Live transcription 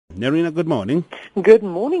Nerina, good morning. Good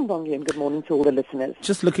morning, Bongi, and good morning to all the listeners.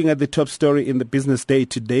 Just looking at the top story in the Business Day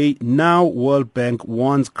today, now World Bank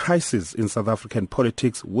warns crisis in South African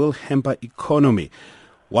politics will hamper economy.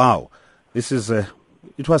 Wow, this is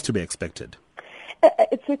it was to be expected.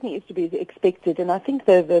 It certainly is to be expected, and I think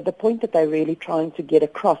the point that they're really trying to get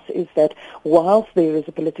across is that whilst there is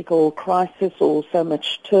a political crisis or so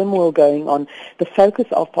much turmoil going on, the focus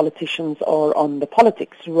of politicians are on the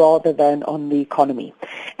politics rather than on the economy.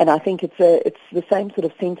 And I think it's the same sort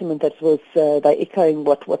of sentiment that was they're echoing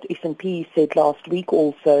what S&P said last week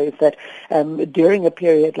also, is that during a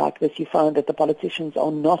period like this you find that the politicians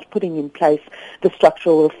are not putting in place the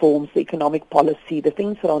structural reforms, the economic policy, the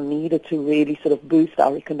things that are needed to really sort of boost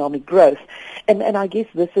our economic growth. And I guess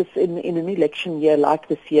this is in an election year like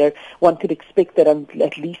this year, one could expect that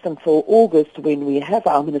at least until August, when we have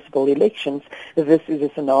our municipal elections, this is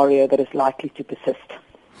a scenario that is likely to persist.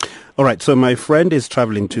 All right, so my friend is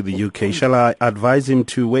traveling to the UK. Shall I advise him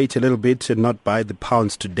to wait a little bit and not buy the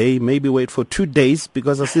pounds today? Maybe wait for 2 days,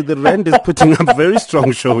 because I see the rand is putting up very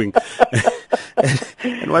strong showing.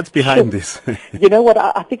 And what's behind this? You know what?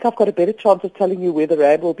 I think I've got a better chance of telling you where the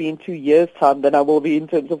rand will be in 2 years' time than I will be in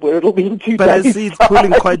terms of where it'll be in 2 days. But I see it's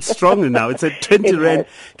pulling quite strongly now. It's at 20 rand.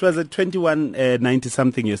 It was at 21.90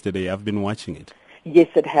 something yesterday. I've been watching it. Yes,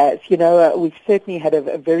 it has. You know, we've certainly had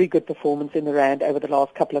a very good performance in the rand over the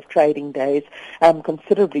last couple of trading days,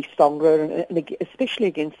 considerably stronger, and especially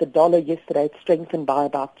against the dollar. Yesterday it strengthened by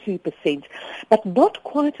about 2%, but not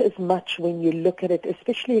quite as much when you look at it,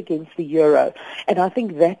 especially against the euro. And I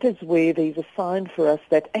think that is where there's a sign for us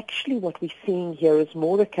that actually what we're seeing here is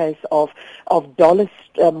more a case of dollar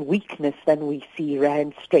weakness than we see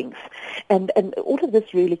rand strength. And all of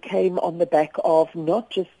this really came on the back of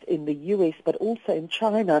not just in the US, but also in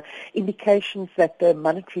China, indications that the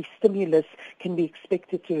monetary stimulus can be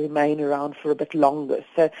expected to remain around for a bit longer.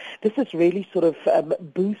 So this has really sort of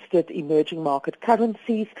boosted emerging market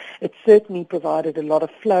currencies. It certainly provided a lot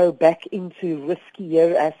of flow back into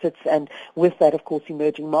riskier assets, and with that, of course,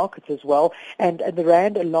 emerging markets as well. And the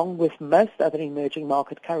rand, along with most other emerging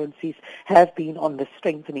market currencies, have been on the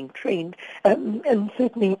strengthening trend, and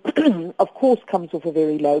certainly, of course, comes off a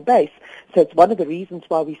very low base. So it's one of the reasons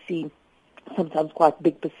why we see sometimes quite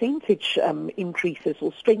big percentage increases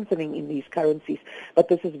or strengthening in these currencies. But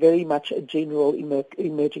this is very much a general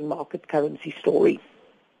emerging market currency story.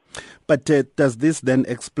 But does this then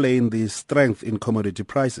explain the strength in commodity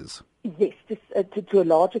prices? Yes, to a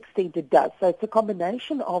large extent it does. So it's a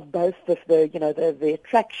combination of both the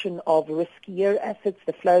attraction of riskier assets,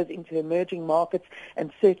 the flows into emerging markets,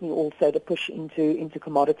 and certainly also the push into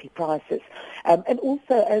commodity prices. And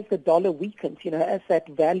also as the dollar weakens, as that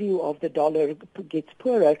value of the dollar gets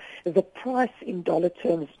poorer, the price in dollar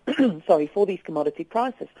terms, for these commodity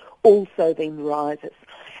prices also then rises.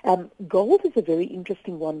 Gold is a very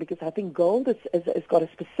interesting one, because I think gold has got a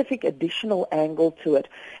specific additional angle to it.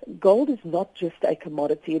 Gold is not just a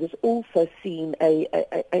commodity; it is also seen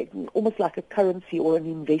almost like a currency or an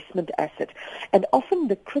investment asset. And often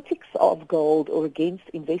the critics of gold or against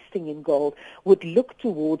investing in gold would look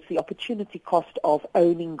towards the opportunity cost of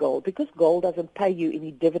owning gold, because gold doesn't pay you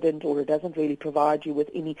any dividend, or it doesn't really provide you with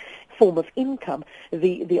any form of income.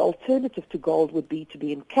 The alternative to gold would be to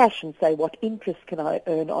be in cash and say, what interest can I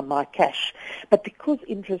earn on my cash? But because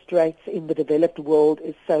interest rates in the developed world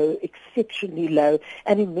is so exceptionally low,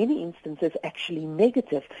 and in many instances actually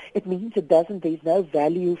negative, it means there's no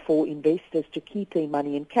value for investors to keep their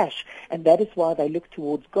money in cash. And that is why they look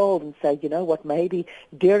towards gold and say, you know what, maybe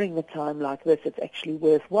during a time like this it's actually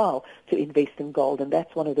worthwhile to invest in gold. And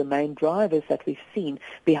that's one of the main drivers that we've seen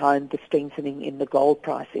behind the strengthening in the gold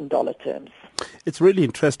price in dollar terms. It's really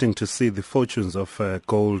interesting to see the fortunes of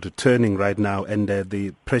gold turning right now, and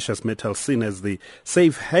the precious metal seen as the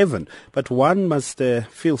safe haven. But one must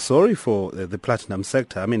feel sorry for the platinum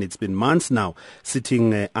sector. I mean, it's been months now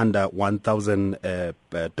sitting under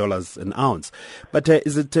 $1,000 an ounce. But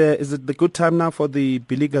is it the good time now for the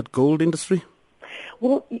beleaguered gold industry?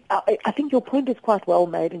 Well, I think your point is quite well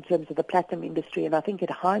made in terms of the platinum industry, and I think it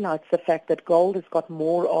highlights the fact that gold has got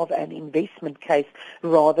more of an investment case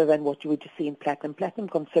rather than what you would see in platinum. Platinum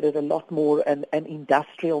considered a lot more an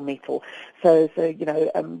industrial metal. So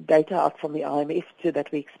data out from the IMF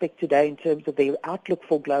that we expect today in terms of their outlook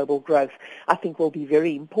for global growth, I think will be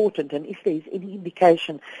very important. And if there's any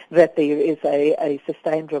indication that there is a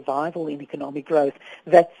sustained revival in economic growth,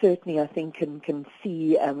 that certainly I think can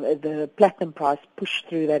see the platinum price push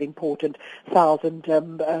through that important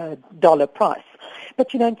 $1,000 price.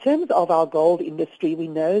 But, in terms of our gold industry, we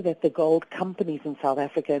know that the gold companies in South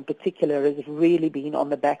Africa in particular has really been on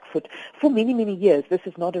the back foot for many, many years. This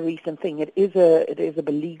is not a recent thing. It is a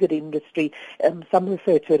beleaguered industry. Some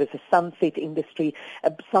refer to it as a sunset industry.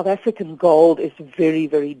 South African gold is very,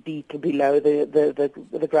 very deep below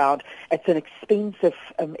the ground. It's an expensive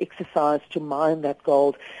exercise to mine that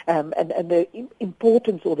gold, and the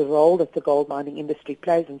importance or the role that the gold mining industry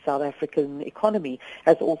plays in South African economy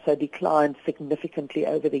has also declined significantly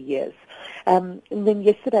over the years. And then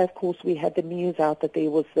yesterday, of course, we had the news out that there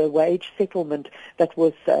was a wage settlement that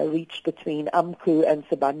was reached between AMCU and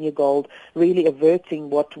Sibanye Gold, really averting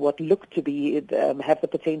what looked to be have the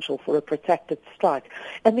potential for a protracted strike.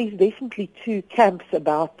 And there's definitely two camps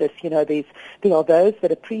about this. There are those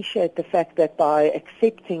that appreciate the fact that by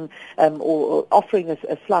accepting or offering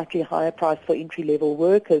a slightly higher price for entry-level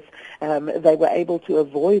workers, they were able to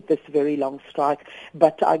avoid this very long strike.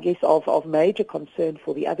 But I guess of major concern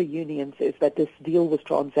for the other unions is that this deal was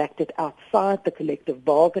transacted outside the collective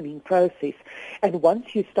bargaining process. And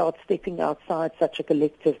once you start stepping outside such a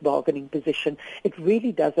collective bargaining position, it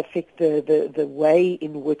really does affect the way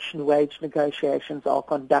in which wage negotiations are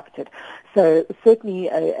conducted. So certainly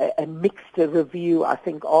a mixed review, I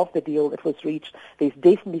think, of the deal that was reached. There's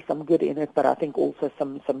definitely some good in it, but I think also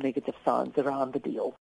some negative signs around the deal.